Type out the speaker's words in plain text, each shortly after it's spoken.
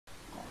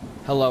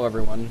Hello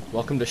everyone,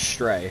 welcome to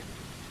Stray.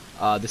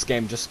 This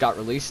game just got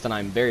released and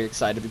I'm very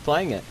excited to be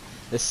playing it.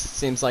 This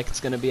seems like it's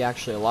going to be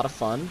actually a lot of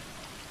fun.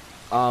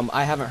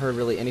 I haven't heard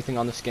really anything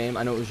on this game.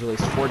 I know it was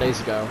released 4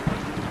 days ago,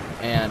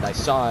 and I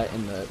saw it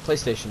in the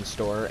PlayStation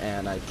store,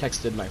 and I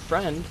texted my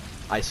friend,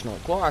 Ice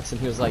North Clorox,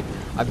 and he was like,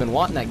 I've been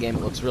wanting that game,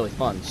 it looks really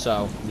fun.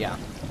 So, yeah.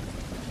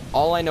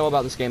 All I know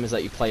about this game is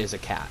that you play as a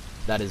cat.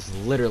 That is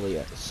literally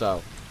it.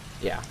 So,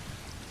 yeah.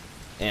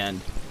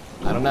 And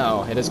I don't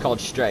know, it is called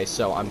Stray,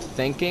 so I'm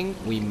thinking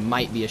we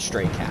might be a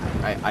stray cat.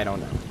 I don't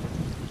know.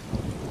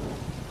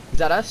 Is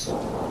that us?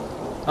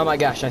 Oh my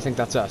gosh, I think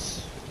that's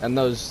us. And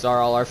those are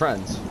all our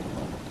friends.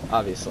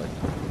 Obviously.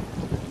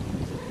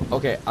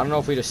 Okay, I don't know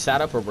if we just sat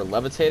up or we're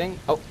levitating.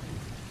 Oh.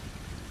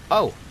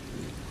 Oh!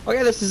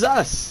 Okay, this is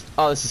us!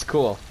 Oh, this is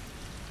cool.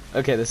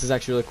 Okay, this is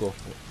actually really cool.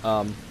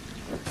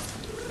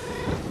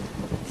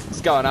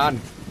 What's going on?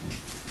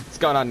 What's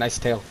going on, nice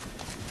tail?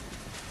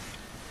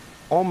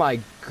 Oh my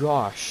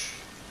gosh.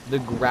 The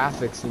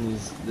graphics in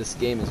this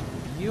game is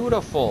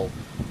beautiful.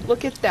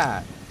 Look at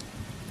that.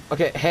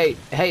 Okay, hey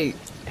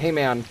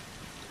man.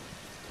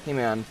 Hey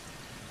man.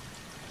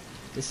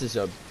 This is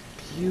a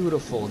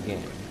beautiful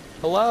game.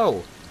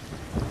 Hello.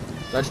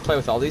 Do I just play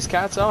with all these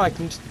cats? Oh,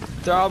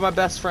 they're all my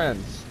best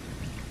friends.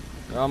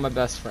 They're all my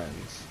best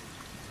friends.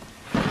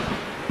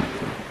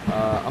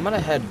 I'm gonna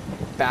head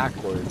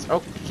backwards.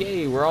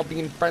 Okay, we're all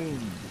being friendly.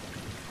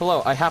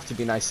 Hello, I have to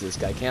be nice to this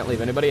guy. Can't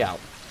leave anybody out.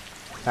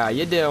 How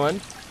you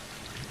doing?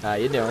 How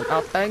you doing?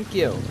 Oh, thank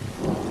you.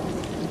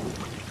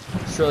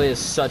 This really is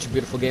such a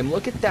beautiful game.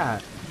 Look at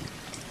that.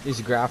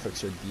 These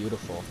graphics are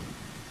beautiful.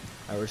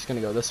 Alright, we're just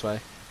gonna go this way.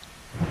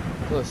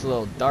 Oh, it's a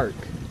little dark.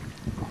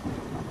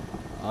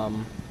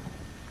 Oh,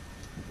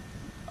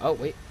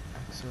 wait.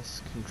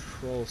 Access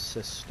control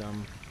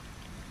system.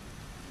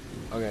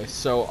 Okay,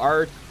 so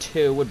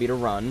R2 would be to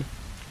run.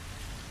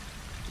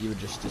 You would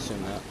just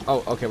assume that.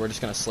 Oh, okay, we're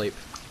just gonna sleep.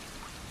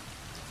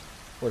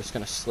 We're just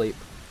gonna sleep.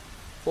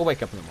 We'll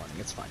wake up in the morning.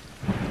 It's fine.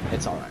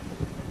 It's alright.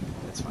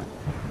 It's fine.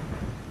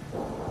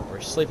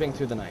 We're sleeping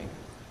through the night.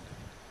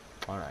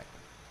 Alright.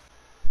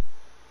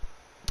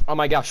 Oh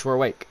my gosh, we're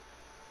awake.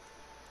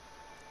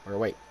 We're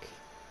awake.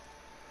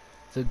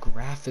 The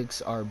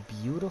graphics are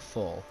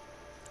beautiful.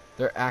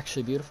 They're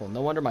actually beautiful.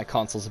 No wonder my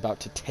console's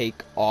about to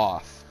take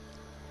off.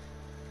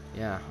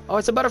 Yeah. Oh,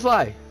 it's a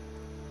butterfly!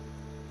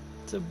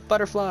 It's a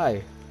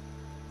butterfly.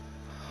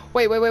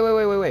 Wait.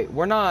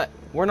 We're not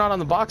on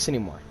the box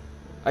anymore.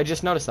 I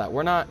just noticed that.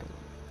 We're not...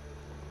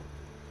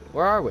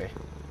 Where are we?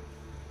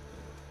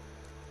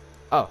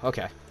 Oh,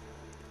 okay.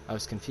 I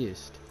was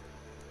confused.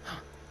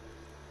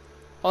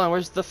 Hold on,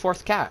 where's the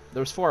fourth cat? There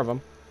was 4 of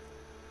them.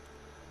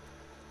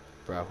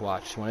 Bro,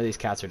 watch. One of these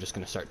cats are just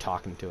gonna start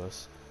talking to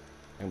us.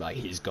 And be like,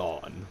 he's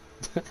gone.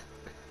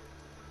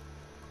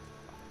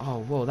 Oh,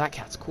 whoa, that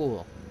cat's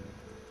cool.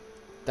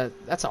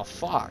 That's a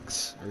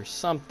fox or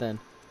something.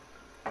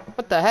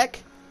 What the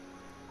heck?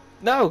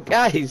 No,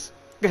 guys!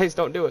 Guys,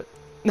 don't do it.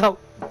 No.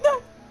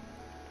 No!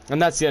 And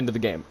that's the end of the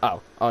game.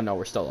 Oh no,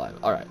 we're still alive.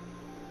 Alright.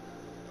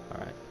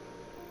 Alright.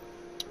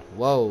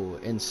 Whoa,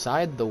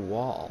 inside the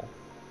wall.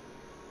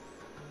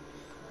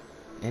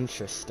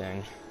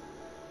 Interesting.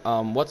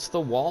 What's the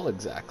wall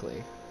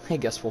exactly? I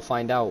guess we'll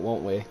find out,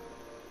 won't we?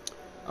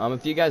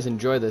 If you guys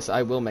enjoy this,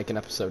 I will make an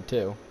episode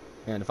too.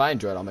 And if I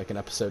enjoy it, I'll make an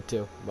episode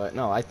too. But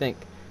no, I think...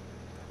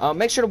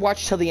 make sure to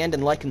watch till the end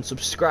and like and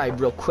subscribe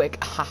real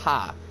quick.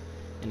 Haha.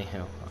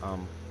 Anywho,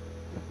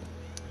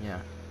 yeah.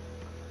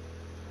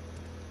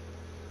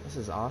 This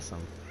is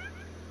awesome.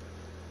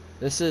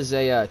 This is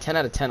a 10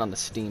 out of 10 on the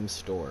Steam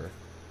store.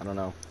 I don't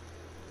know.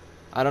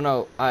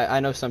 I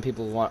know some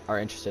people are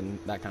interested in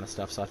that kind of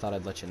stuff, so I thought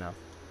I'd let you know.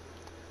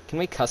 Can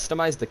we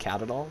customize the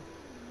cat at all?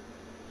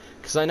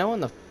 Because I know in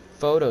the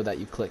photo that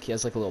you click, he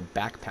has like a little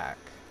backpack.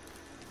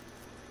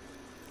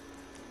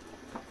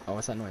 Oh,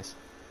 what's that noise?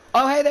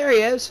 Oh, hey, there he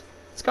is!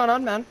 What's going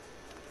on, man?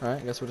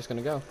 Alright, I guess we're just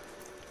gonna go.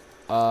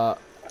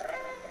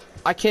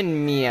 I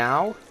can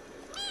meow?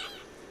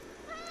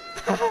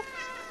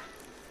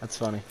 That's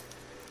funny.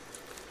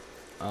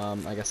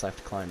 I guess I have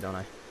to climb, don't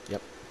I?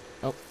 Yep.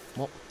 Oh,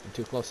 well, I'm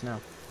too close now.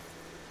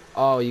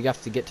 Oh, you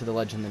have to get to the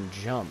ledge and then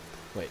jump.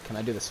 Wait, can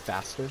I do this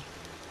faster?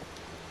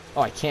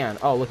 Oh, I can.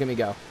 Oh, look at me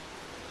go.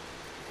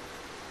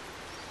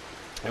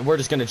 And we're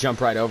just gonna jump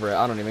right over it.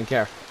 I don't even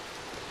care.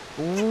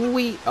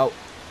 Wee. Oh.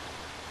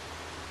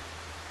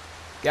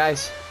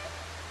 Guys.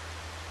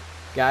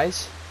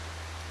 Guys.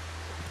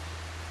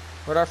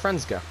 Where'd our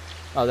friends go?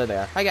 Oh, there they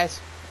are. Hi,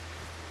 guys.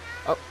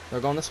 Oh,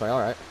 they're going this way.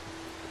 Alright.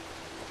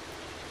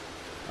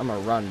 I'm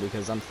gonna run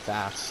because I'm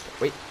fast.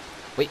 Wait.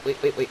 Wait.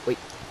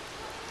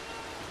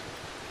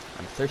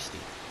 I'm thirsty.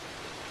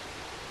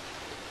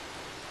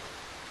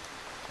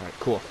 Alright,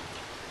 cool.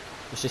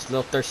 It's just a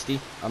little thirsty.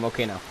 I'm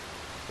okay now.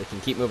 We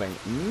can keep moving.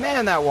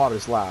 Man, that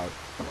water's loud.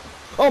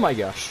 Oh my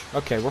gosh.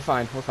 Okay, we're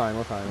fine. We're fine.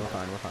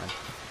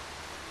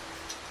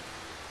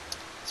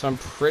 So I'm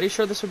pretty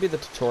sure this would be the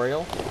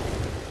tutorial.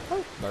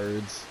 Oh,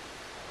 birds.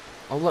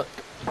 Oh, look.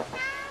 A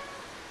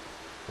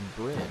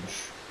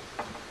bridge.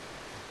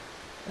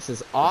 This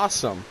is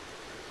awesome.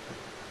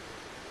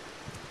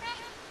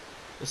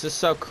 This is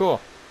so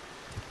cool.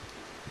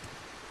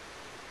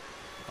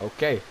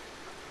 Okay.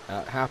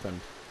 That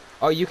happened.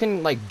 Oh, you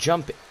can, like,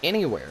 jump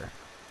anywhere.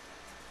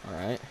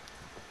 Alright.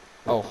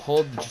 Oh,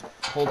 hold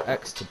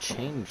X to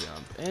chain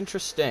jump.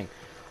 Interesting.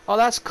 Oh,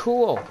 that's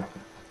cool.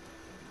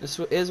 This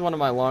is one of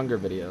my longer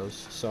videos,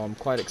 so I'm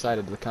quite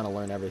excited to kind of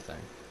learn everything.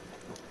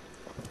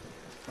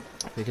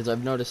 Because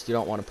I've noticed you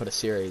don't want to put a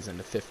series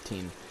into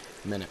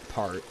 15-minute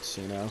parts,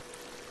 you know?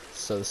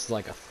 So this is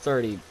like a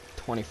 30,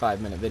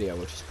 25-minute video,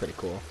 which is pretty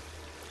cool.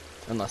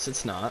 Unless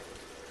it's not.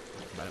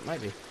 But it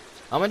might be.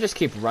 I'm gonna just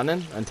keep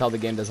running until the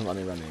game doesn't let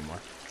me run anymore.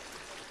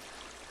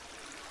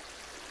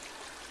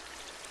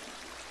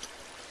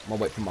 I'm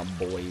gonna wait for my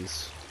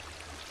boys.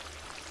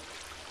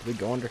 Do we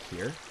go under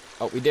here?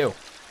 Oh, we do.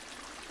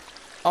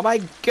 Oh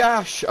my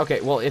gosh!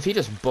 Okay, well, if he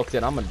just booked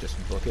it, I'm gonna just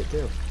book it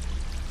too.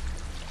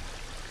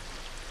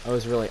 That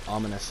was really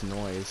ominous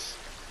noise.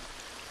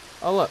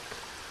 Oh, look.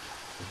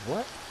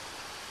 What?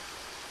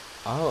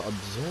 Oh,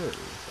 observe.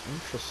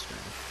 Interesting.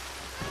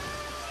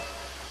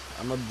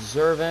 I'm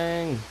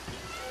observing.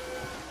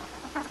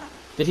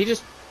 Did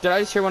I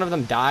just hear one of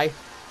them die?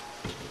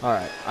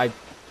 Alright,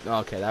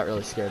 okay, that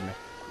really scared me.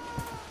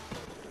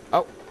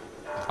 Oh.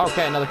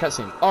 Okay, another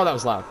cutscene. Oh, that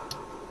was loud.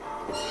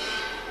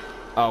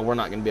 Oh, we're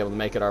not gonna be able to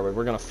make it, are we?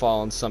 We're gonna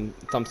fall and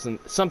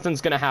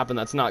something's gonna happen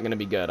that's not gonna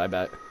be good, I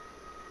bet.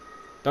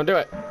 Don't do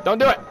it. Don't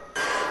do it!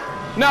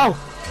 No!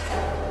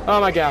 Oh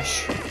my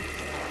gosh.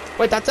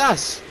 Wait, that's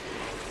us!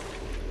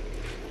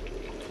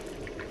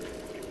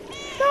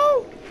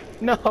 No!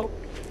 No!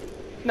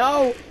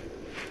 No!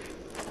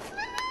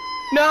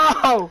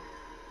 No!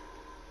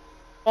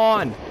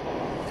 On!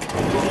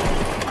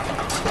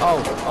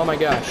 Oh my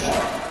gosh.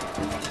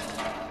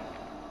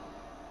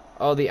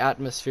 Oh, the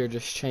atmosphere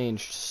just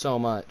changed so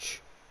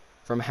much.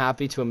 From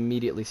happy to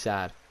immediately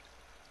sad.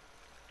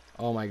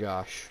 Oh my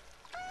gosh.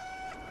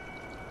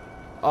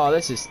 Oh,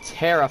 this is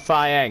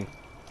terrifying.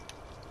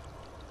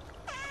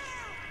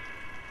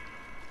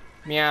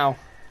 Meow.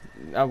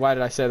 Oh, why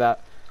did I say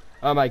that?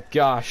 Oh my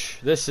gosh.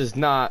 This is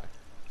not...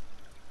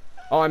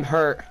 Oh, I'm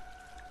hurt.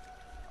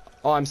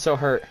 Oh, I'm so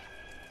hurt.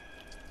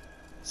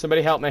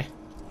 Somebody help me.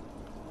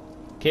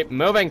 Keep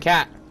moving,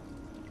 cat.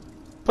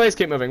 Please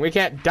keep moving. We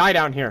can't die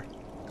down here.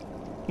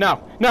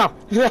 No. No.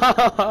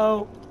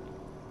 No.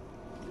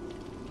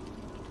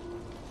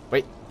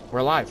 Wait. We're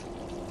alive.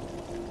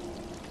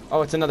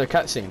 Oh, it's another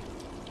cutscene.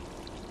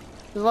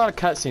 There's a lot of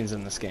cutscenes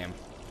in this game.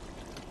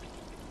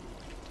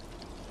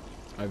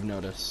 I've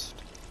noticed.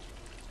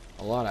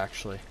 A lot,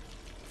 actually.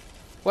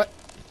 What?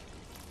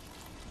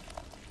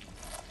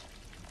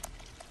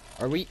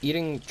 Are we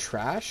eating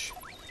trash?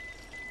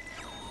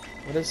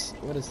 What is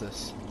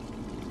this?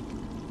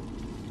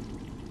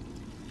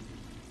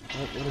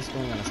 What is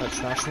going on? Is that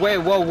trash? Wait,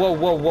 whoa, whoa,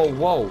 whoa, whoa,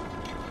 whoa.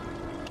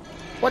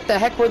 What the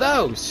heck were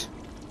those?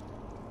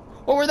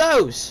 What were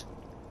those?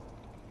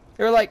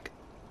 They were like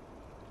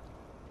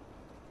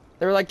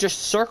just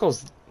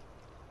circles.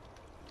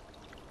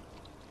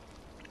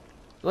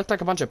 It looked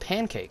like a bunch of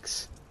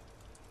pancakes.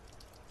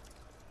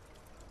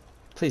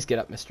 Please get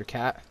up, Mr.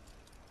 Cat.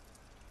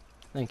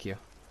 Thank you.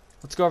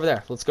 Let's go over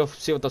there. Let's go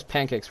see what those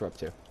pancakes were up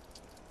to.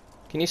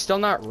 Can you still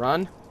not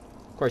run?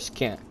 Of course you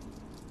can't.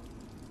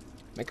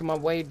 Making my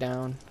way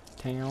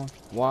downtown,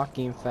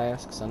 walking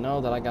fast, because I know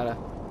that I gotta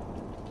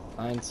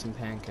find some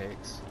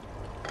pancakes.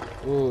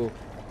 Ooh.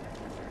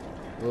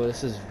 Ooh,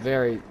 this is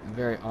very,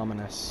 very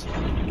ominous.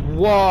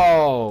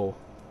 Whoa!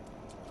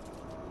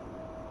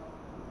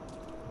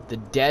 The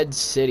dead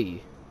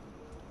city.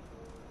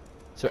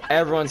 So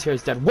everyone's here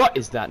is dead. What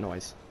is that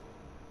noise?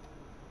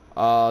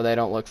 Oh, they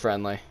don't look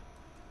friendly.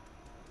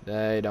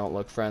 They don't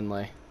look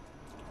friendly.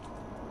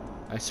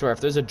 I swear, if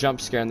there's a jump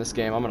scare in this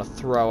game, I'm gonna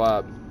throw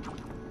up.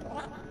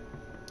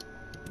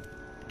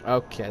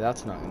 Okay,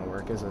 that's not gonna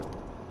work, is it?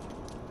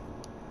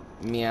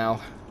 Meow.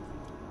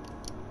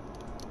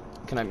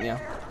 Can I meow?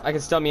 I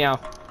can still meow.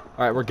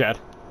 Alright, we're good.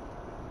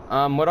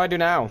 What do I do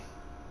now?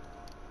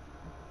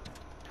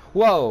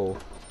 Whoa!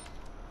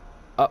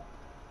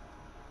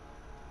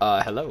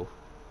 Hello.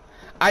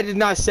 I did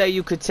not say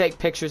you could take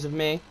pictures of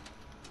me.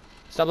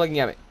 Stop looking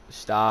at me.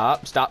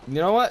 Stop. Stop. You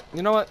know what?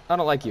 You know what? I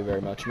don't like you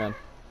very much, man.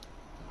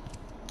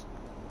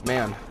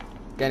 Man.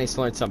 Guy needs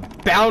to learn some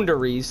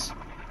boundaries.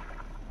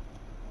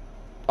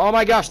 Oh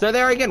my gosh, they're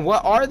there again.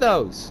 What are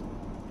those?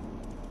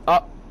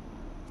 Oh.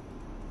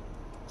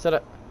 Is that a...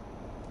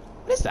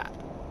 What is that?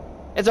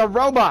 It's a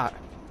robot.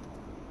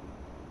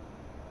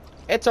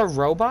 It's a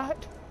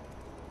robot?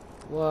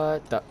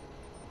 What the...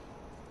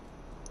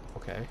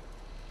 Okay.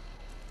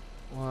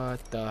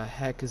 What the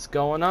heck is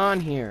going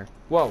on here?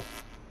 Whoa.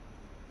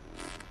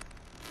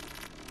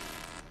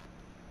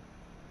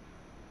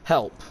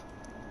 Help.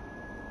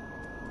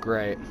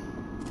 Great.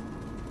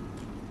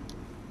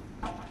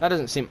 That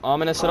doesn't seem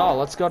ominous at all.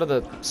 Let's go to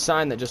the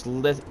sign that just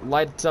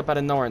lights up out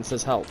of nowhere and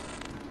says help.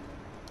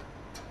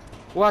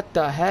 What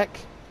the heck?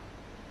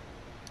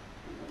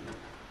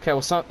 Okay,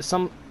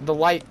 well the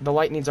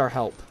light needs our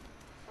help.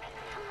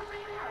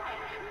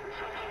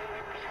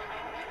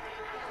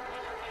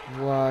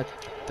 What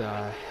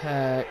the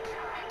heck?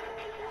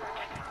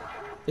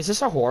 Is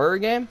this a horror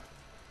game?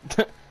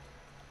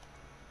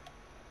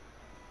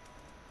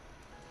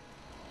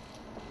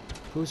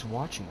 Who's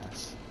watching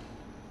us?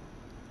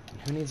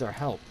 And who needs our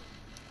help?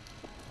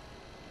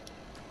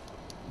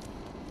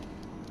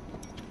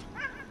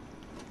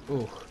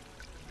 Ooh.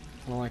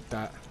 I don't like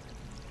that.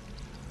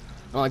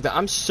 I don't like that.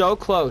 I'm so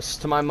close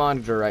to my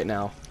monitor right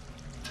now.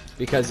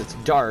 Because it's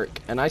dark.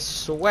 And I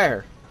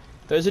swear,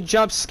 there's a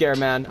jump scare,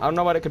 man. I don't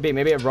know what it could be.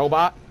 Maybe a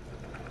robot?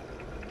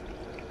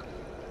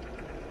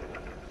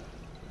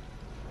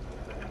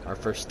 Our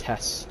first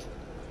test.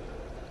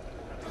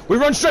 We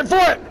run straight for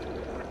it!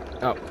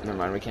 Oh, never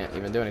mind. We can't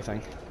even do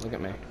anything. Look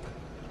at me.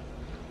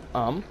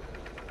 Love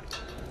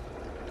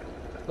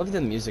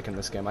the music in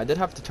this game. I did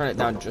have to turn it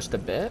down just a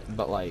bit,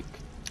 but like,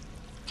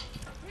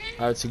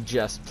 I would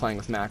suggest playing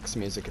with max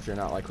music if you're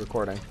not like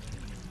recording.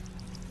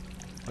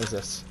 What is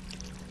this?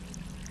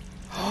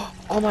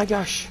 Oh my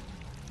gosh!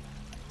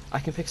 I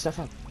can pick stuff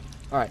up.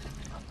 Alright.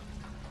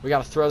 We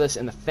gotta throw this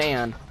in the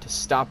fan to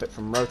stop it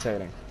from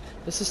rotating.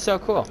 This is so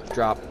cool.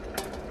 Drop.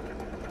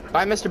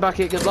 Bye, Mr.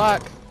 Bucket. Good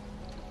luck.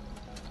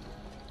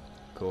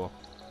 Cool.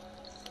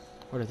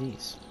 What are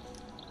these?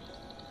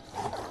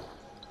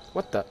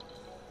 What the?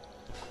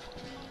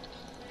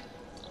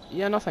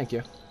 Yeah, no thank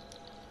you.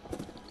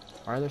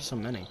 Why are there so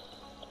many?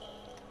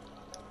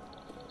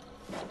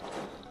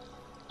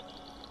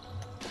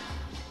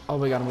 Oh,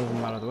 we gotta move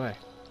them out of the way.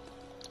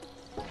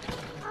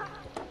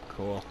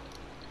 Cool.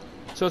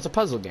 So it's a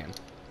puzzle game.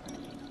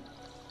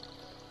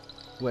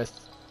 With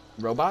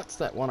robots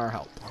that want our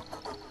help.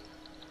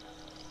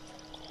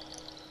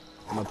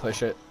 I'm gonna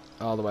push it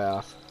all the way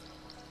off.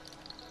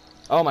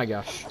 Oh my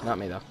gosh. Not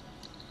me, though.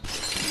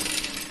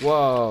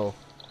 Whoa.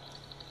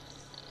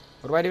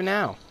 What do I do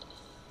now?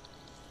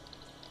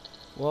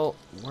 Well,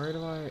 where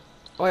do I...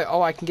 Oh, wait,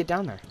 oh, I can get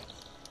down there.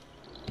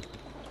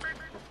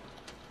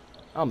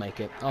 I'll make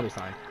it. I'll be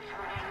fine.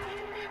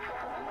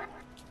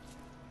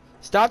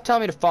 Stop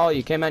telling me to follow you,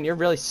 okay, man? You're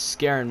really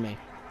scaring me.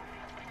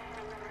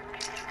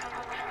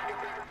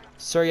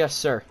 Sir, yes,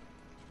 sir.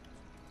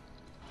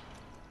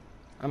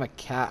 I'm a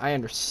cat. I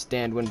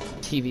understand when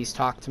TVs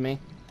talk to me.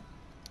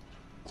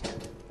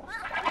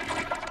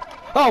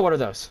 Oh, what are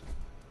those?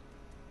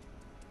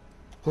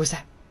 What was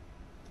that?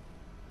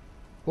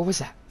 What was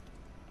that?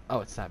 Oh,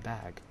 it's that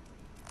bag.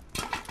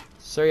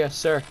 Sir, yes,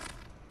 sir.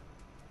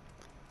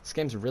 This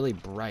game's really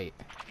bright.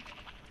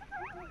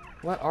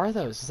 What are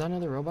those? Is that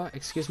another robot?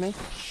 Excuse me?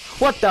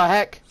 What the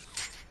heck?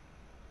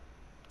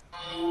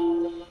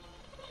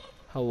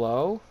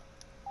 Hello?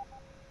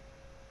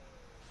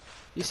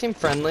 You seem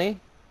friendly.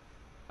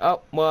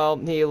 Oh, well,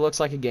 he looks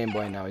like a Game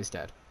Boy, now he's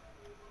dead.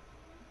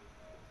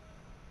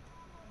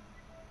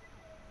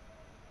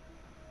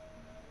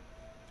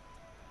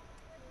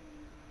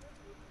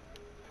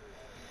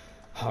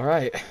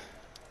 Alright.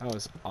 That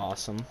was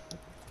awesome.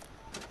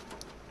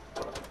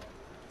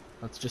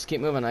 Let's just keep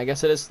moving. I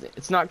guess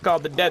it's not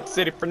called the Dead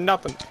City for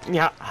nothing.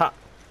 Yeah, ha.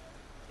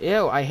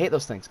 Ew, I hate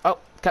those things. Oh,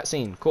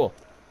 cutscene. Cool.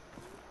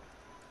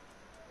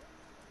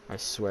 I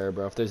swear,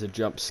 bro, if there's a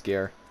jump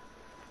scare.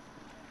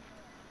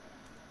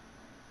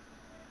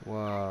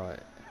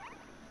 What?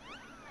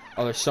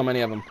 Oh, there's so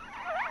many of them.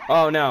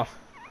 Oh, no.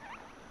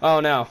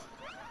 Oh, no.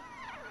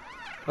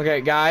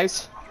 Okay,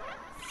 guys.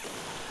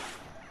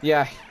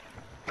 Yeah.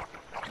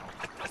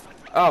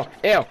 Oh,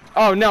 ew.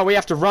 Oh, no, we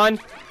have to run.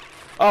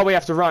 Oh, we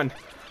have to run.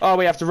 Oh,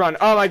 we have to run.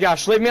 Oh, my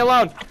gosh. Leave me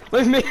alone.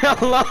 Leave me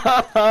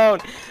alone.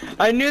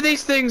 I knew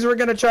these things were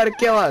going to try to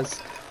kill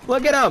us.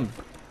 Look at them.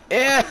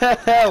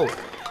 Ew.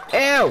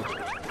 Ew.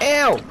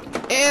 Ew.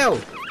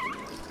 Ew.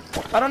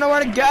 I don't know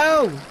where to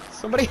go.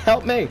 Somebody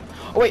help me.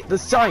 Oh, wait. The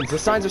signs. The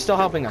signs are still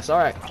helping us. All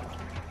right.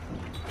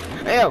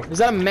 Ew. Is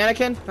that a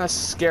mannequin? That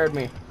scared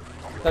me.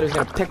 Thought he was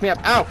going to pick me up.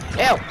 Ow.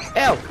 Ew.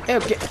 Ew. Ew.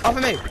 Get off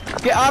of me.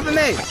 Get off of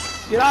me.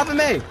 Get off of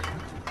me.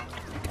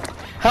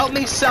 Help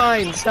me,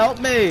 signs. Help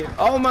me.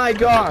 Oh, my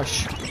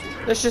gosh.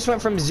 This just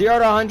went from 0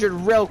 to 100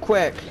 real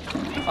quick.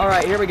 All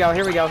right. Here we go.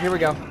 Here we go. Here we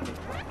go.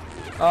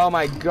 Oh,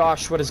 my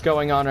gosh. What is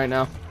going on right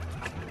now?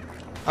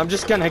 I'm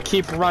just going to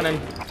keep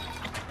running.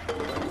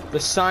 The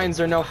signs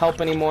are no help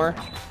anymore.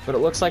 But it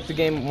looks like the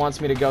game wants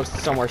me to go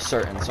somewhere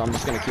certain. So I'm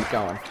just going to keep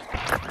going.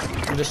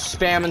 I'm just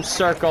spamming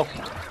circle.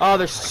 Oh,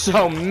 there's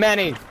so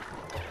many.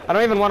 I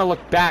don't even want to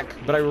look back.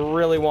 But I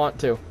really want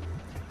to.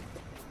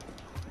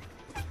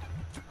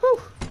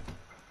 Whew.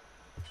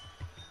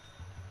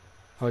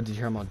 Oh, did you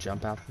hear them all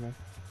jump after me?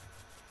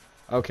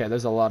 Okay,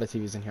 there's a lot of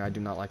TVs in here. I do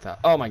not like that.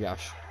 Oh my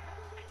gosh.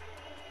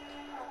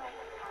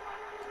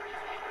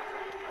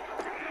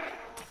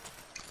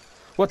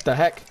 What the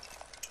heck?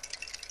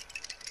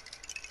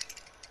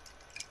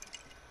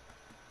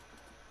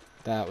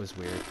 That was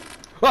weird.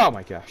 Oh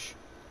my gosh.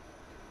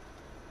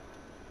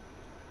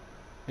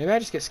 Maybe I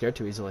just get scared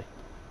too easily.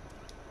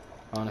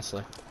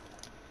 Honestly.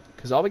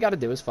 Because all we gotta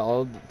do is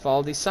follow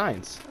these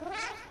signs.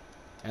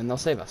 And they'll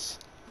save us.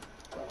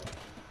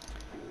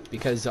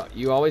 Because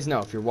you always know,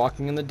 if you're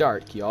walking in the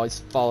dark, you always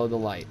follow the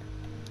light.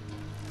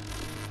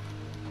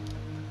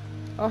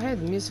 Oh, hey,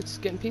 the music's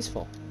getting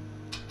peaceful.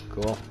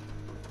 Cool.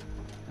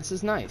 This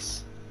is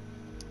nice.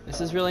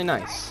 This is really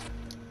nice.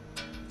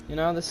 You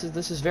know, this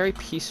is very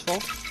peaceful.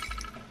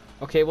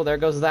 Okay, well there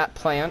goes that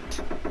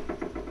plant.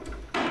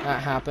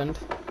 That happened.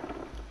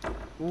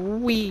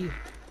 Wee.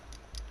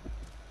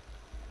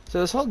 So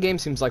this whole game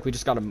seems like we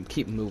just gotta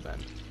keep moving.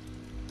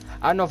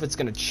 I don't know if it's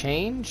gonna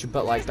change,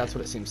 but like that's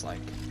what it seems like.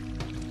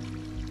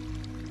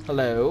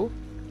 Hello.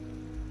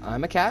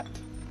 I'm a cat.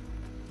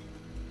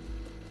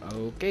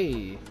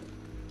 Okay.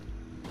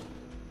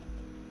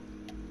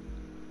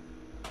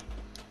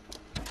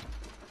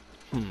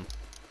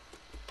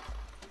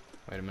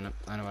 Wait a minute.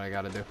 I know what I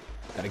gotta do.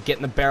 Gotta get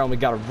in the barrel and we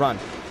gotta run.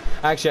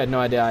 I actually had no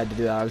idea I had to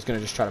do that. I was gonna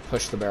just try to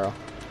push the barrel.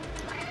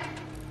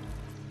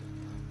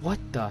 What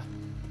the?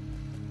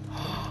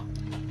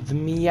 The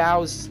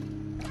meows.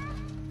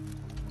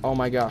 Oh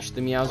my gosh,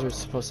 the meows are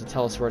supposed to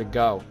tell us where to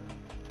go.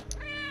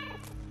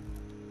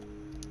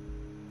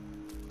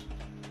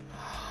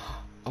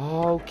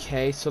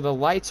 Okay, so the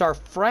light's our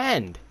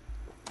friend.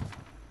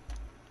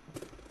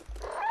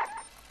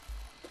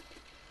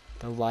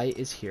 The light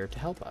is here to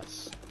help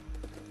us.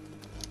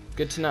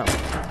 Good to know.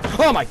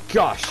 Oh my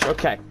gosh,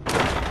 okay.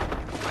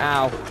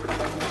 Ow.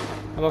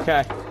 I'm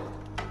okay.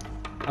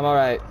 I'm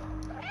alright.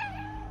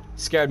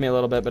 Scared me a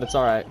little bit, but it's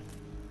alright.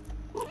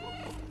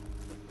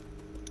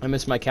 I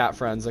miss my cat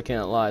friends, I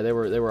can't lie. They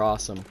were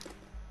awesome.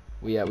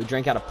 We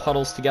drank out of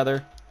puddles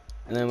together,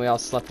 and then we all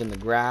slept in the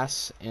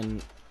grass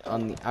and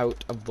on the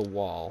out of the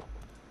wall.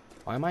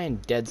 Why am I in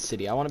Dead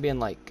City? I want to be in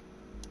like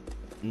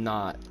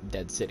not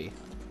Dead City.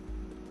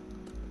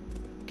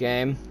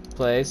 Game,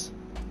 please.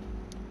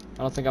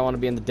 I don't think I want to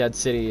be in the Dead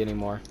City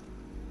anymore.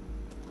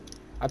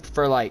 I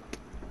prefer like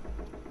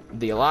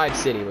the Alive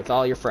City with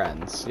all your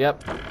friends.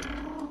 Yep.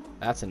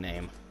 That's a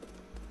name.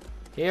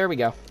 Here we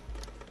go.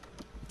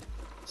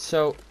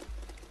 So,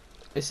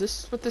 is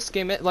this what this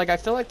game is? Like, I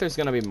feel like there's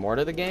gonna be more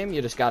to the game.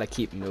 You just gotta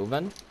keep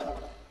moving.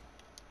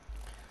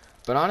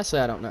 But honestly,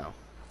 I don't know.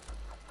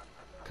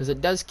 Because it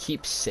does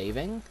keep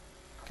saving.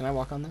 Can I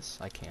walk on this?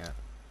 I can't.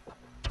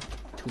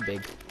 Too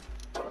big.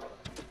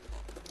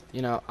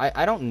 You know,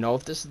 I don't know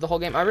if this is the whole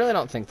game. I really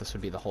don't think this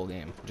would be the whole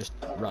game. Just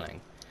running.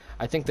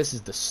 I think this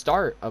is the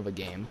start of a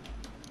game.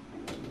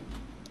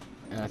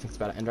 And I think it's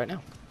about to end right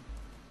now.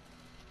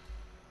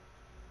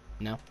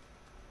 No.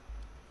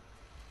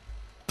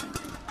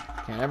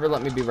 Can't ever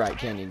let me be right,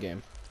 can you,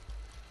 game?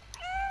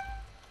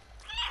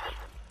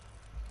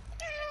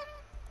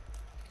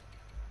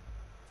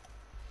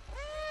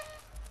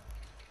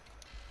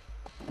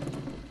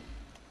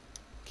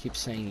 Keep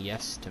saying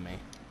yes to me.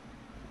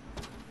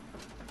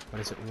 What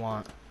does it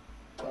want?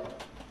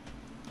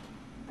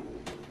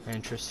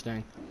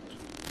 Interesting.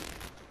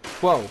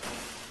 Whoa.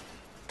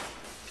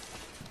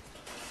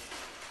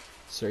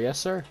 Sir, yes,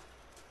 sir.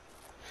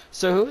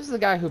 So who was the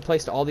guy who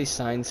placed all these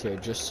signs here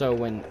just so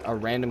when a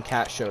random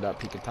cat showed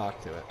up he could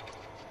talk to it?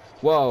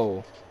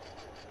 Whoa.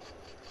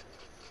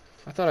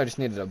 I thought I just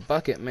needed a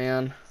bucket,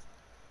 man.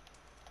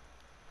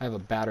 I have a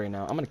battery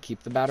now. I'm gonna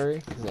keep the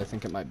battery because I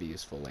think it might be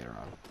useful later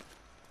on.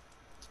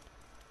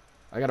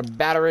 I got a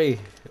battery.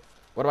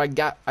 What do I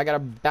got? I got a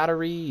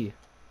battery.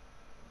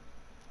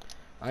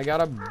 I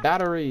got a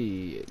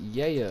battery.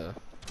 Yeah.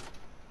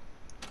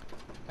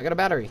 I got a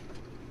battery.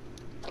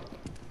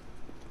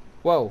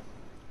 Whoa.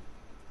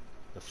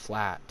 The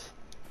flat.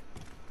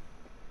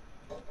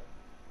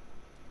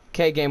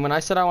 Okay, game, when I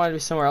said I wanted to be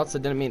somewhere else, I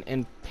didn't mean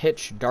in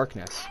pitch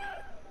darkness.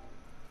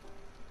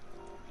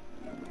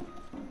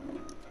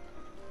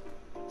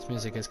 This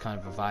music is kind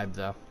of a vibe,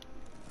 though.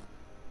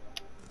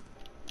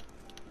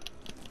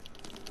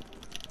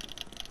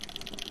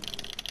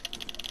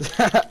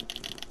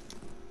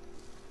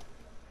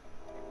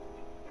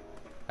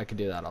 I could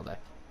do that all day.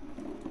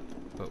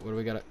 But what do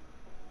we gotta...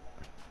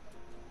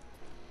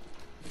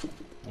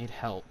 Need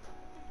help.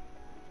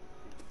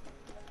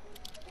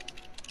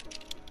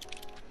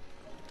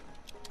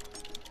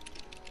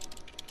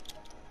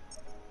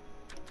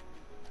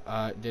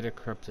 Data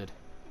corrupted.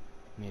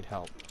 Need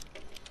help.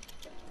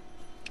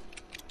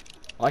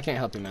 Well, I can't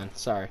help you, man.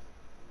 Sorry.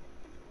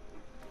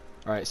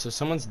 Alright, so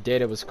someone's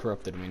data was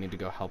corrupted and we need to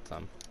go help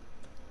them.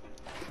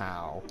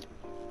 How?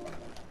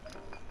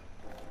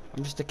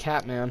 I'm just a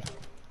cat, man.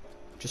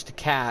 Just a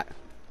cat.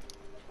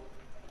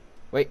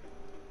 Wait.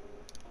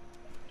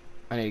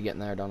 I need to get in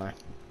there, don't I?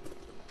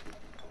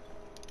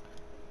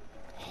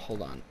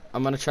 Hold on.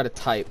 I'm gonna try to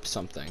type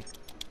something.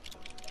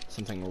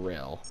 Something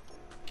real.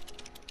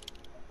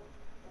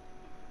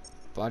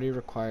 Body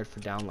required for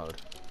download.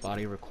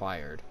 Body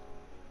required.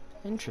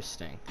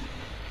 Interesting.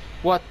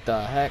 What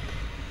the heck?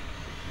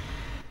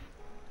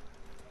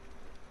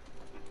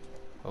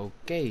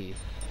 Okay.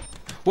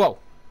 Whoa!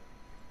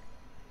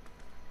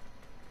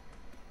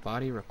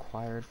 Body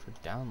required for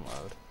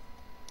download.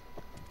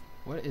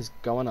 What is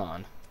going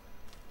on?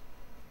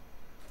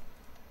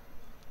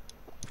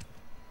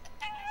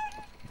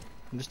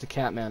 I'm just a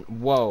cat, man.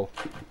 Whoa.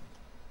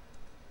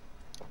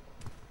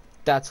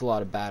 That's a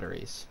lot of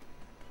batteries.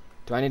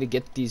 Do I need to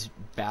get these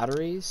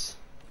batteries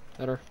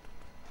that are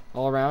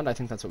all around? I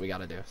think that's what we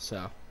gotta do.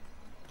 So,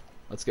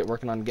 let's get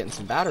working on getting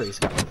some batteries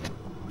going.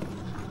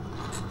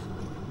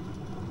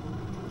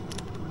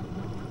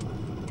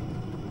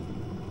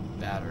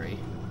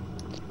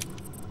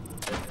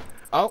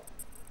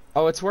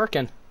 it's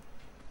working.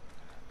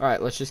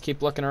 Alright, let's just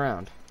keep looking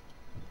around.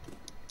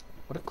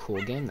 What a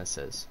cool game this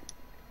is.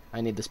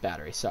 I need this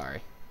battery,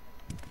 sorry.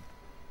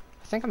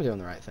 I think I'm doing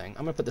the right thing.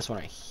 I'm gonna put this one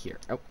right here.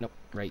 Oh, nope,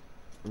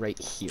 right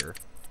here.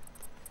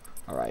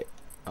 Alright,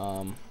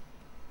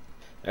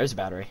 there's a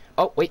battery.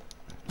 Oh, wait.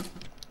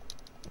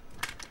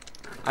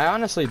 I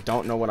honestly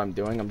don't know what I'm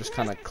doing. I'm just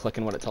kind of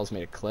clicking what it tells me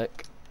to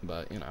click,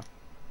 but, you know.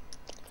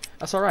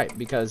 That's alright,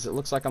 because it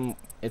looks like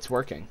it's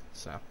working,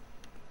 so.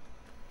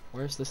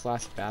 Where's this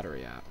last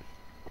battery at?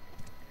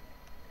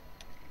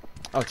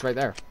 Oh, it's right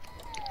there.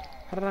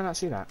 How did I not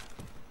see that?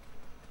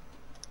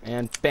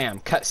 And bam,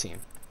 cutscene.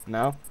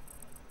 No?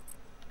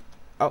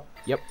 Oh,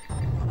 yep.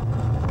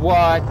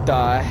 What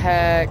the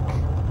heck?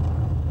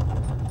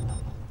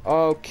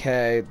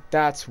 Okay,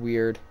 that's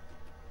weird.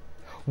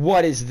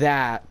 What is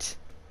that?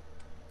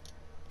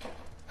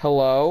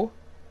 Hello?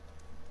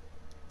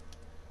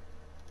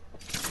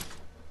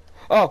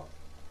 Oh!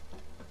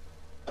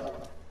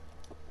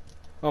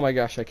 Oh my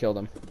gosh, I killed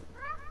him.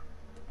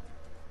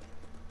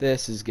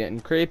 This is getting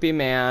creepy,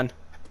 man.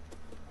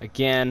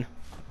 Again.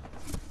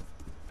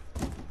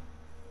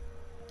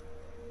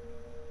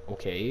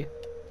 Okay.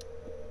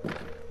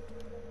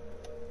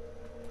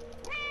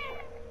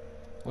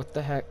 What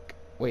the heck?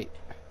 Wait.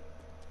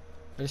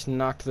 I just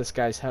knocked this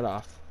guy's head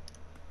off.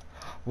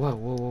 Whoa,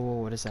 whoa, whoa,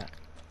 whoa, what is that?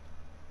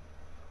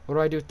 What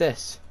do I do with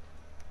this?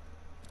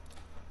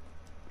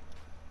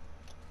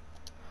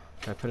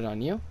 Can I put it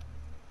on you?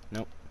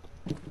 Nope.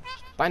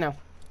 Bye now.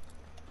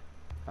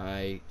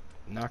 I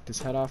knocked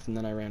his head off and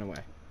then I ran away,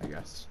 I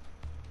guess.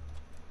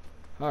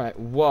 Alright,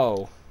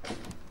 whoa.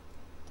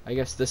 I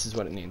guess this is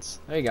what it needs.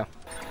 There you go.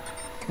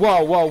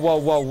 Whoa, whoa, whoa,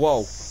 whoa,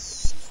 whoa.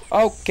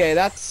 Okay,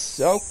 that's...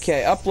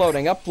 Okay,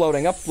 uploading,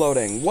 uploading,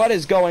 uploading. What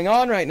is going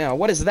on right now?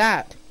 What is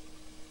that?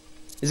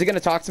 Is it gonna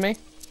talk to me?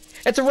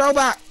 It's a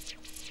robot!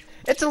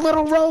 It's a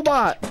little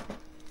robot!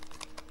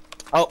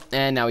 Oh,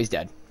 and now he's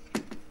dead.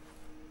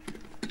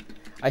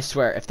 I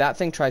swear, if that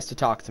thing tries to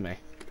talk to me,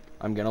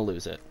 I'm gonna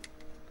lose it.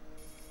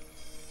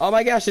 Oh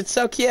my gosh, it's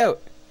so cute!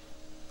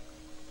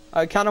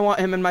 I kinda want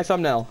him in my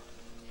thumbnail.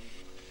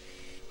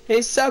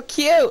 He's so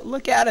cute!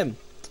 Look at him!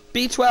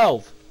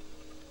 B12.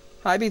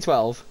 Hi,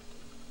 B12.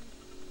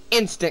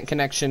 Instant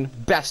connection,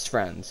 best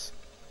friends.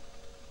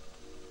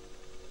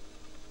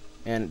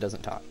 And it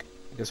doesn't talk.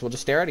 I guess we'll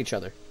just stare at each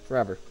other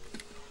forever.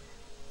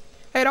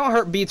 Hey, don't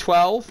hurt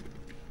B12.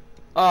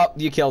 Oh,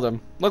 you killed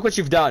him. Look what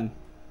you've done.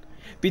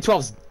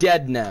 B12's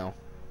dead now.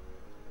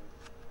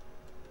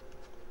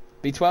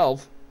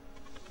 B12.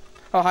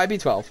 Oh, hi,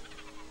 B12.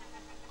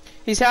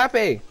 He's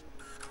happy.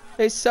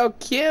 He's so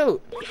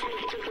cute.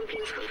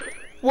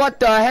 What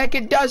the heck?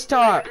 It does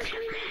talk.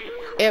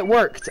 It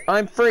worked.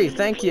 I'm free.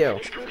 Thank you.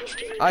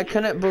 I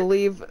couldn't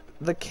believe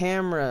the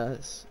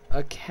cameras.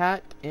 A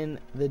cat in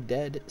the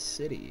dead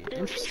city.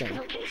 Interesting.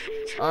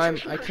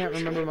 I can't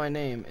remember my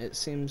name. It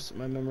seems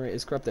my memory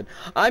is corrupted.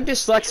 I'm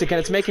dyslexic and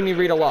it's making me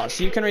read a lot,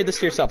 so you can read this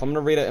to yourself. I'm gonna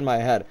read it in my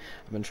head.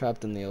 I've been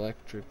trapped in the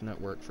electric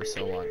network for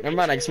so long. Never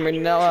mind, I guess I'm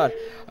reading it out loud.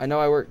 I know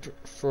I worked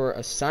for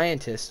a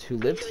scientist who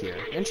lived here.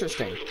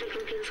 Interesting.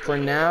 For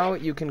now,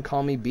 you can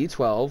call me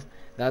B12.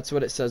 That's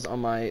what it says on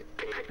my...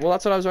 Well,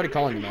 that's what I was already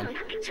calling you, man.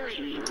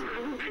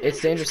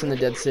 It's dangerous in the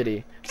dead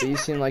city, but you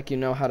seem like you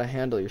know how to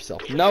handle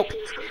yourself. Nope!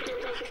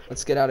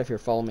 Let's get out of here.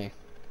 Follow me.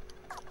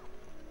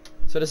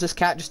 So does this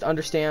cat just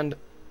understand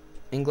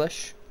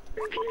English?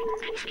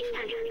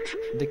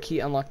 The key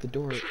unlocked the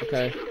door.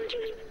 Okay.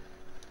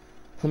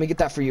 Let me get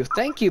that for you.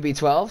 Thank you,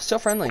 B12. So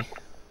friendly.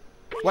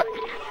 What?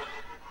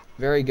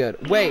 Very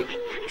good. Wait.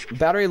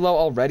 Battery low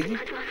already?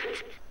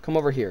 Come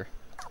over here.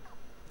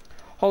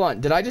 Hold on.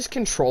 Did I just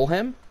control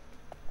him?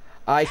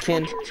 I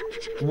can...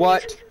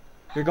 What?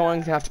 You're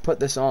going to have to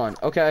put this on.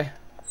 Okay.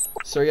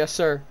 Sir, yes,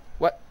 sir.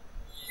 What?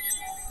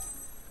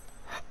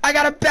 I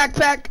got a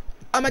backpack!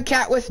 I'm a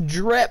cat with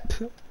drip!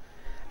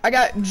 I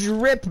got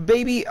drip,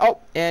 baby! Oh,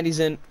 and he's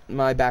in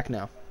my back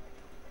now.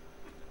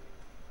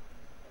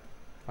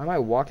 Why am I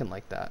walking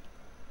like that?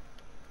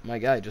 My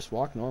guy, just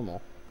walk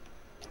normal.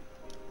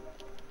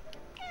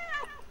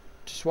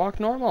 Just walk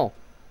normal.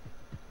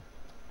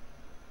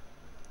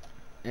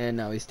 And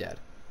now he's dead.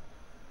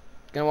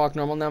 Gonna walk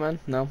normal now, man?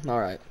 No?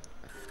 Alright.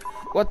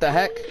 What the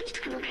heck?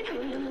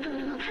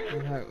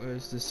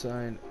 Where's the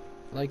sign?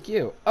 Like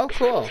you. Oh,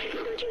 cool.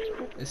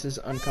 This is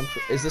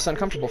uncomfortable. Is this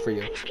uncomfortable for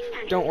you?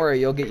 Don't worry,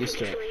 you'll get used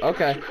to it.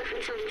 Okay.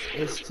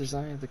 It's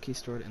designed the key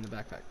stored in the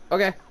backpack.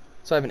 Okay.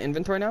 So I have an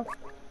inventory now?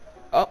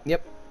 Oh,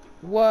 yep.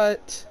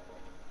 What?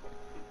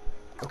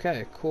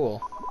 Okay,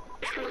 cool.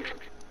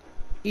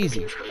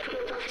 Easy.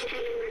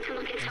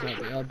 About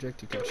the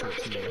object, you can show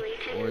it to me.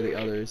 Or the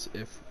others,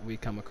 if we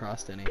come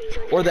across any.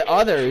 Or the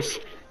others!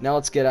 Now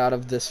let's get out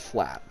of this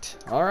flat.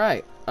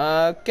 Alright.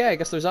 Okay, I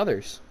guess there's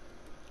others.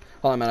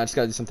 Hold on, man, I just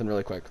gotta do something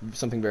really quick.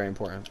 Something very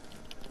important.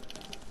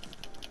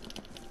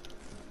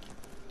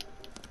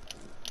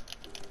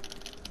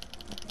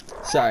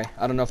 Sorry,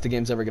 I don't know if the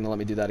game's ever gonna let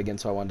me do that again,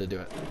 so I wanted to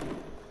do it.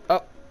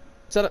 Oh,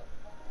 is that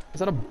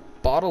a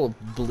bottle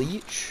of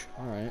bleach?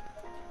 Alright.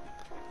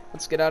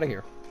 Let's get out of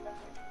here.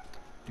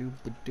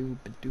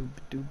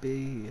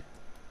 Doop-a-doop-a-doop-a-doop-a.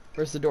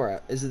 Where's the door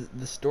at? Is it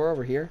this door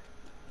over here?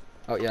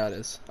 Oh, yeah, it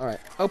is. Alright,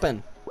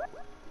 open.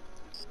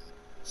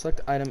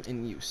 Select item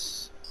in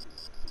use.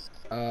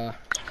 Thanks,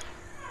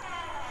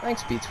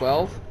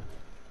 B12. I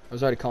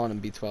was already calling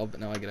him B12, but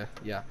now I gotta,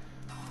 yeah.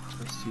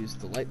 Let's use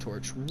the light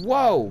torch.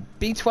 Whoa!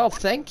 B12,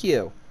 thank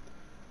you!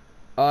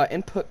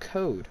 Input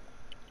code.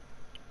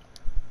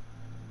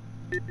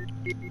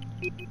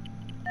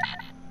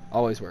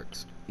 Always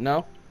works.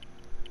 No?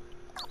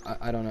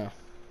 I don't know.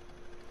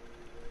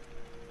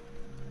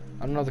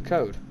 I don't know the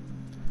code.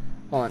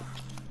 Hold on.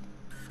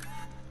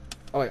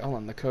 Oh wait, hold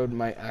on. The code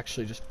might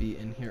actually just be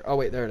in here. Oh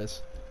wait, there it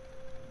is.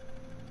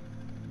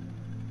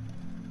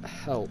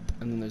 Help.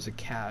 And then there's a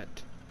cat.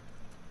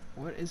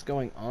 What is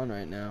going on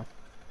right now?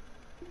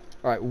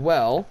 Alright,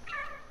 well.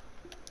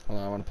 Hold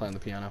on, I want to play on the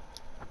piano.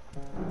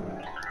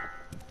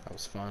 That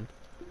was fun.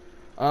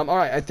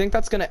 Alright, I think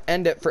that's going to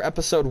end it for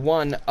episode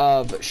 1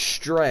 of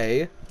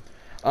Stray.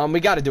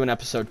 We got to do an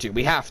episode 2.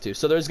 We have to.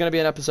 So there's going to be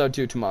an episode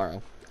 2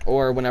 tomorrow.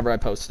 Or whenever I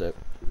post it.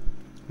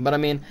 But I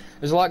mean,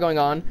 there's a lot going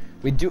on.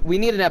 We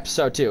need an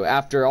episode 2.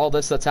 After all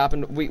this that's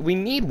happened, we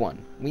need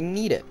one. We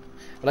need it.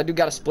 But I do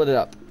got to split it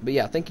up. But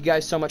yeah, thank you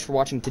guys so much for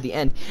watching to the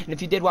end. And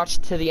if you did watch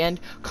to the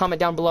end, comment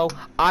down below,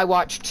 I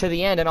watched to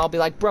the end, and I'll be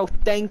like, bro,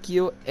 thank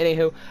you.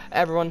 Anywho,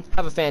 everyone,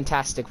 have a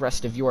fantastic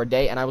rest of your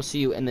day, and I will see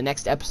you in the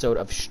next episode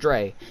of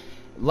Stray.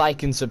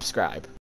 Like and subscribe.